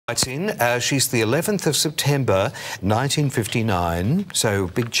She's the 11th of September, 1959, so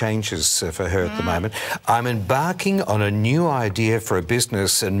big changes for her at the moment. I'm embarking on a new idea for a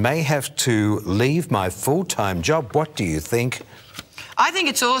business and may have to leave my full-time job. What do you think? I think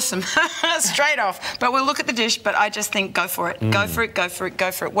it's awesome, straight off. But we'll look at the dish, but I just think go for it. Go for it, go for it,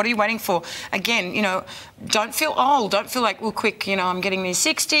 go for it. What are you waiting for? Again, you know, don't feel old. Don't feel like, well, quick, you know, I'm getting near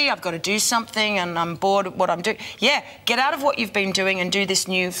 60, I've got to do something and I'm bored of what I'm doing. Yeah, get out of what you've been doing and do this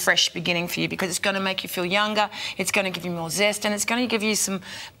new, fresh beginning for you, because it's going to make you feel younger, it's going to give you more zest, and it's going to give you some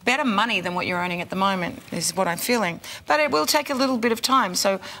better money than what you're earning at the moment, is what I'm feeling. But it will take a little bit of time.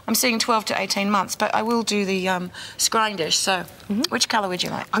 So I'm seeing 12 to 18 months, but I will do the scrying dish. So which colour would you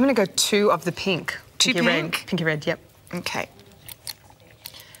like? I'm going to go 2 of the pink. Two Pinky pink? Red. Pinky red, yep. Okay.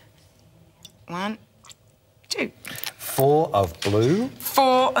 1, 2. 4 of blue.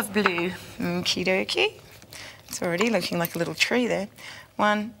 4 of blue. Okie dokie. It's already looking like a little tree there.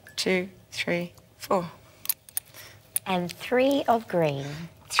 1, 2, 3, 4. And 3 of green.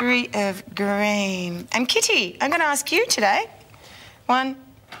 3 of green. And Kitty, I'm going to ask you today. 1,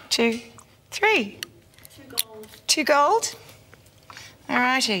 2, 3. 2 gold. 2 gold. All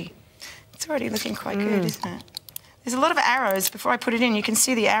righty. It's already looking quite good, isn't it? There's a lot of arrows. Before I put it in, you can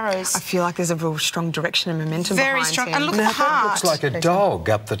see the arrows. I feel like there's a real strong direction and momentum Very behind strong. him. And look at the heart. Looks like a dog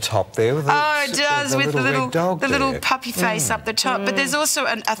up the top there. With Oh, it does, with the little red puppy face up the top. But there's also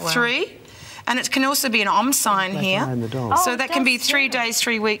a 3. And it can also be an om sign here. So that can be 3 days,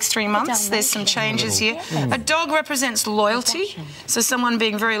 3 weeks, 3 months. There's some changes here. A dog represents loyalty, so someone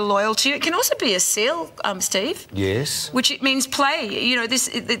being very loyal to you. It can also be a seal, Steve. Yes. Which it means play. You know,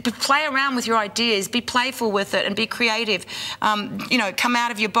 play around with your ideas, be playful with it and be creative. You know, come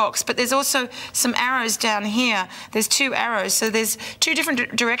out of your box. But there's also some arrows down here. There's 2 arrows, so there's 2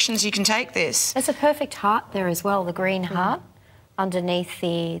 different directions you can take this. There's a perfect heart there as well, the green heart, underneath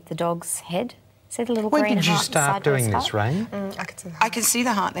the dog's head. See the little green heart? When did you start doing this, Rayne? I can see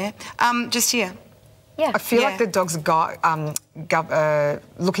the heart there. Just here. Yeah. I feel like the dog's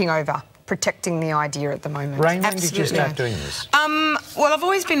looking over, protecting the idea at the moment. Rayne, when did you start doing this? Well, I've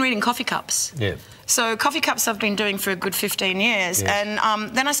always been reading coffee cups. Yeah. So coffee cups I've been doing for a good 15 years. Yes.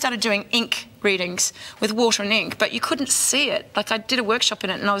 And then I started doing ink readings with water and ink, but you couldn't see it. Like, I did a workshop in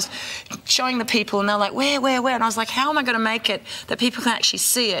it and I was showing the people and they're like, where? And I was like, how am I going to make it that people can actually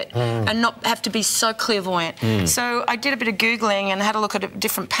see it and not have to be so clairvoyant? So I did a bit of Googling and had a look at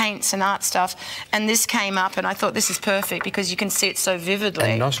different paints and art stuff, and this came up and I thought, this is perfect because you can see it so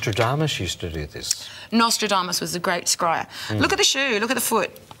vividly. And Nostradamus used to do this. Nostradamus was a great scryer. Look at the shoe, look at the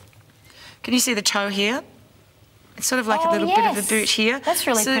foot. Can you see the toe here? It's sort of like a little bit of a boot here. That's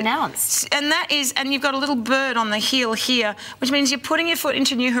really pronounced. And that is, and you've got a little bird on the heel here, which means you're putting your foot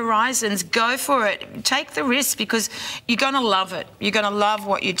into new horizons. Go for it. Take the risk because you're going to love it. You're going to love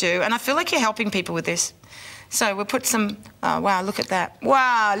what you do. And I feel like you're helping people with this. So we'll put some, oh, wow, look at that.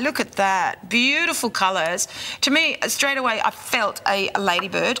 Wow, look at that. Beautiful colours. To me, straight away, I felt a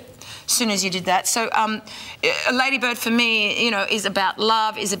ladybird as soon as you did that. So a ladybird for me, you know, is about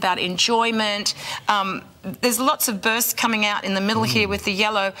love, is about enjoyment. There's lots of bursts coming out in the middle here with the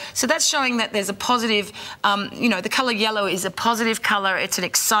yellow. So that's showing that there's a positive, you know, the colour yellow is a positive colour. It's an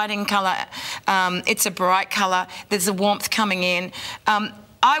exciting colour. It's a bright colour. There's a warmth coming in.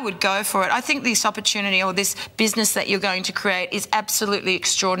 I would go for it. I think this opportunity or this business that you're going to create is absolutely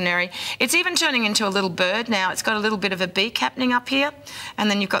extraordinary. It's even turning into a little bird now. It's got a little bit of a beak happening up here,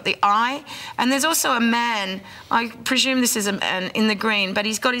 and then you've got the eye. And there's also a man, I presume this is in the green, but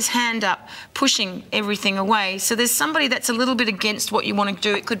he's got his hand up, pushing everything away. So there's somebody that's a little bit against what you want to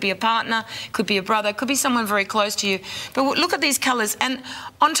do. It could be a partner, it could be a brother, it could be someone very close to you. But look at these colours. And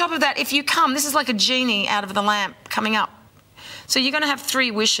on top of that, if you come, this is like a genie out of the lamp coming up. So you're going to have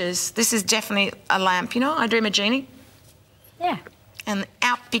 3 wishes. This is definitely a lamp, you know? I dream a genie. Yeah. And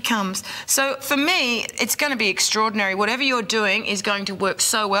out becomes. So for me, it's going to be extraordinary. Whatever you're doing is going to work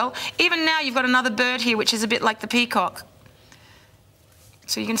so well. Even now, you've got another bird here, which is a bit like the peacock.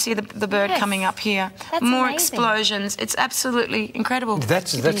 So you can see the bird coming up here. That's more amazing. Explosions. It's absolutely incredible.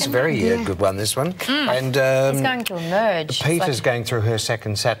 That's a very good one, this one. And it's going to emerge. Peter's going through her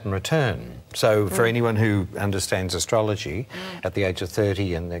second Saturn return. So for anyone who understands astrology, at the age of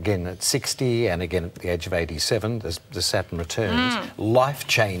 30 and again at 60 and again at the age of 87, the Saturn returns.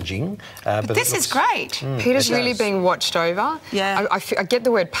 Life-changing. But this is great. Peter's really being watched over. Yeah. I get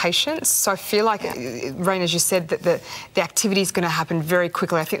the word patience, so I feel like, Rayne, as you said, that the activity is going to happen very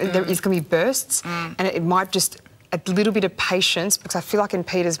quickly. I think that there is going to be bursts, and it might just a little bit of patience, because I feel like in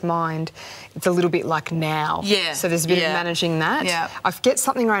Peter's mind, it's a little bit like now. Yeah. So there's a bit of managing that. Yeah. I get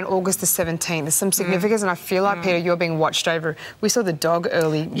something around August the 17th. There's some significance, and I feel like, Peter, you're being watched over. We saw the dog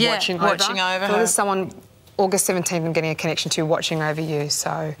early watching over. Watching over I feel there's someone August 17th I'm getting a connection to watching over you,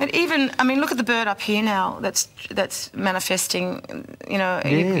 so... And even, I mean, look at the bird up here now that's manifesting, you know,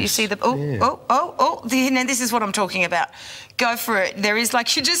 you see the... Now this is what I'm talking about. Go for it. There is,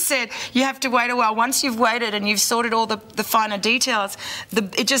 like you just said, you have to wait a while. Once you've waited and you've sorted all the finer details,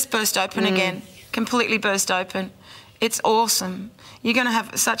 it just burst open again, completely burst open. It's awesome. You're going to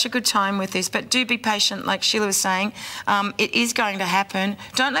have such a good time with this, but do be patient, like Sheila was saying. It is going to happen.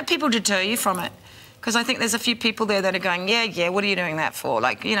 Don't let people deter you from it. Because I think there's a few people there that are going, yeah, what are you doing that for?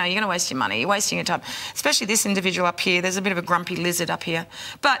 Like, you know, you're going to waste your money, you're wasting your time. Especially this individual up here, there's a bit of a grumpy lizard up here.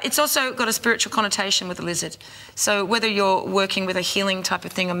 But it's also got a spiritual connotation with the lizard. So whether you're working with a healing type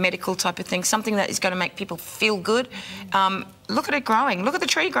of thing, a medical type of thing, something that is going to make people feel good, look at it growing. Look at the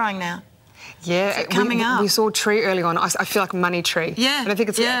tree growing now. Yeah, coming up. We saw a tree early on. I feel like money tree. Yeah, and I think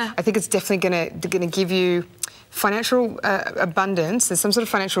it's definitely going to give you financial abundance. There's some sort of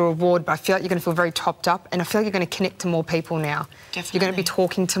financial reward, but I feel like you're going to feel very topped up, and I feel like you're going to connect to more people now. Definitely. You're going to be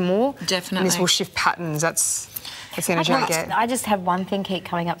talking to more. Definitely. And this will shift patterns. That's the energy I get. I just have one thing keep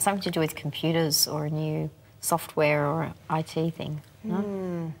coming up, something to do with computers or a new software or IT thing.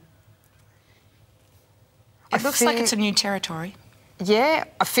 No? It looks like it's a new territory. Yeah,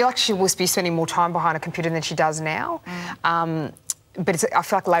 I feel like she will be spending more time behind a computer than she does now. But I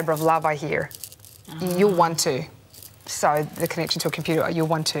feel like labour of love, I hear. You'll want to. So the connection to a computer, you'll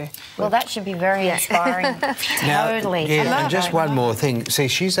want to. Well, that should be very inspiring. Totally. Yeah, and just one more thing. See,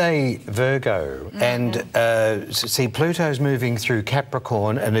 she's a Virgo, and see, Pluto's moving through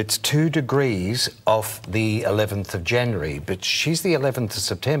Capricorn, and it's 2 degrees off the 11th of January, but she's the 11th of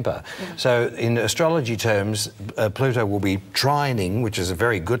September. So in astrology terms, Pluto will be trining, which is a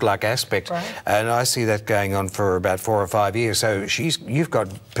very good luck aspect, and I see that going on for about 4 or 5 years. So you've got,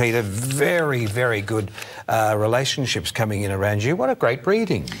 Peter, very, very good relationships coming in around you. What a great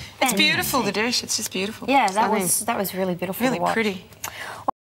reading. It's beautiful, the dish. It's just beautiful. Yeah, that was really beautiful. Really to watch. pretty.